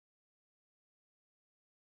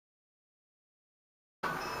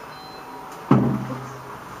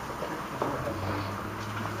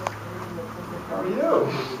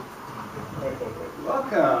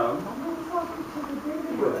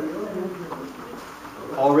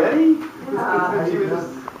Already?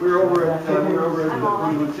 We were over at the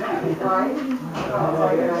Cleveland Jam.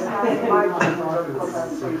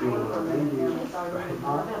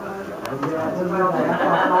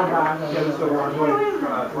 So we're on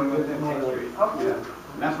 21st Street. Yeah.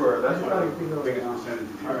 And that's where the biggest percentage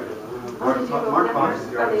of you are. Mark Fox is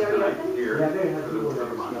here tonight here for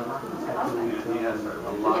the month. And he has a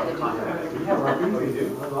lot of contact. We do.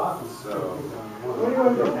 So. All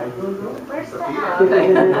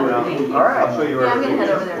right. I'll show you where. Yeah, I'm gonna head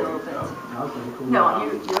over there a little bit. No,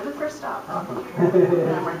 you're the first stop. And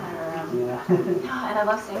I'm working around. Yeah, and I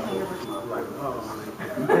love seeing how you're working.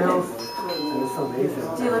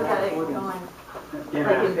 Do you look at it going like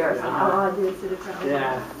embarrassing? Oh, I do.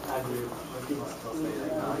 Yeah, I do. People still say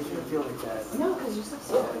like, no, you shouldn't feel like that. No, because you're so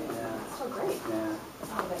stupid. Yeah. It's so great. Yeah.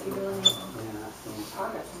 Oh, that you really make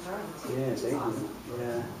progress and learning too. Yeah, thank you.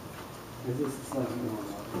 Yeah. It's just like, you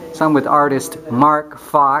know. So I'm with artist Mark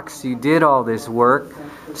Fox. You did all this work.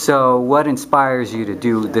 So what inspires you to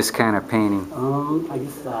do this kind of painting? I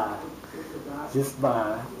guess just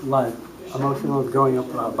by a lot of emotional growing up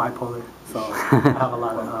bipolar, so I have a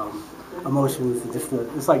lot of emotions.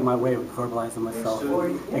 It's like my way of verbalizing myself,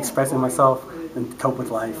 expressing myself, and cope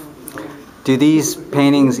with life. Do these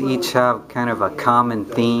paintings each have kind of a common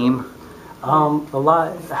theme? A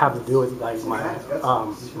lot have to do with like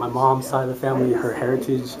my mom's side of the family, her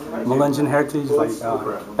heritage, Melanesian heritage, like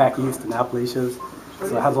back east in Appalachian.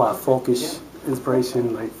 So it has a lot of folkish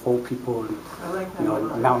inspiration, like folk people and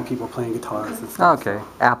mountain people playing guitars and stuff. Okay,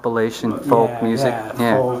 Appalachian folk music.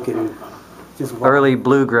 Yeah, folk and just early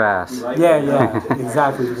bluegrass. Yeah,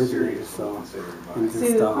 exactly. Originators, so and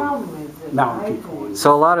just mountain people.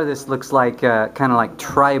 So a lot of this looks like kind of like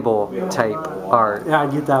tribal type art. Yeah, I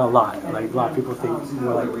get that a lot. Like a lot of people think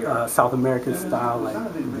like South American style, but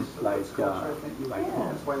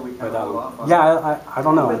I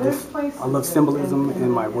don't know. I love symbolism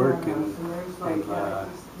in my work and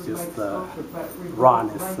just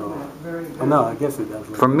rawness. So I don't know. I guess it does.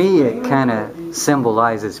 For me, it kind of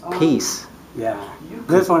symbolizes peace. Yeah,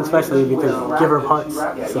 this one especially because Giver of Hearts, so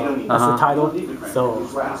that's the title. So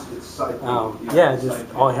yeah, just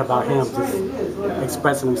all about him, just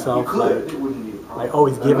expressing himself, like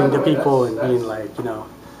always giving to people and being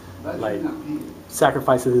like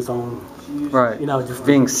sacrificing his own. Right. Just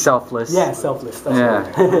being selfless. Yeah, selfless. That's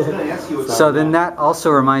right. So then that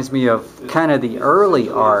also reminds me of kind of the early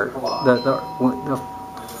art. The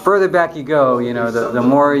further back you go, the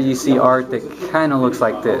more you see art that kind of looks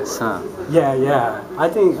like this, huh? Yeah. I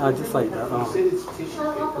think just like the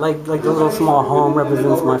little small home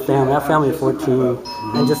represents my family. I have a family of 14,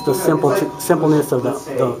 and just the simpleness of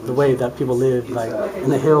the way that people live, like in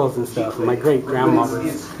the hills and stuff. And my great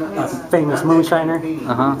grandmother's a famous moonshiner,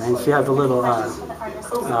 and she has a little,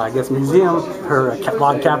 I guess, museum. Her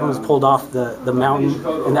log cabin was pulled off the mountain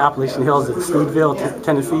in the Appalachian Hills of Sneedville,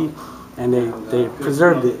 Tennessee. And they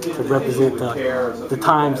preserved it to represent the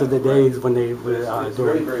times of the days when they were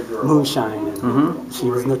doing moonshine, and she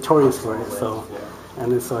was notorious for it. So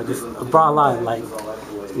I just brought a lot of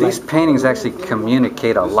these paintings actually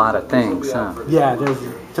communicate a lot of things, huh? Yeah,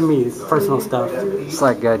 to me it's personal stuff. It's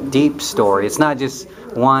like a deep story. It's not just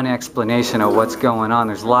one explanation of what's going on.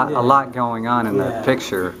 There's a lot going on in the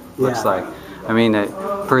picture. Looks like. I mean, the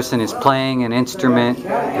person is playing an instrument.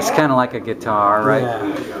 It's kind of like a guitar, right?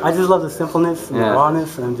 Yeah. I just love the simpleness and the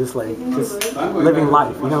rawness and just living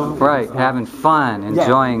life, Right, having fun,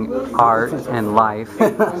 enjoying art and life.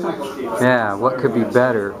 Yeah, what could be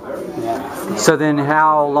better? Yeah. So then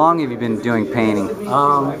how long have you been doing painting?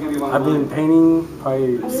 I've been painting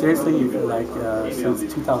probably seriously since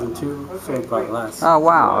 2002, so about last. Oh,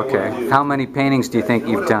 wow, okay. How many paintings do you think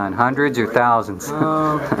you've done? Hundreds or thousands?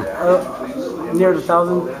 Near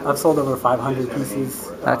 1,000. I've sold over 500 pieces.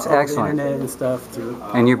 That's excellent. The internet and stuff too.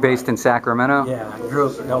 And you're based in Sacramento? Yeah, I grew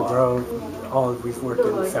up in El Grove. We've worked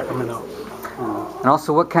in Sacramento. And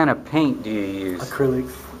also, what kind of paint do you use?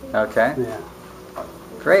 Acrylics. Okay. Yeah.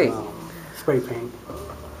 Great. Spray paint.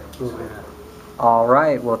 All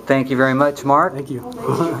right. Well, thank you very much, Mark. Thank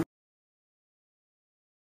you.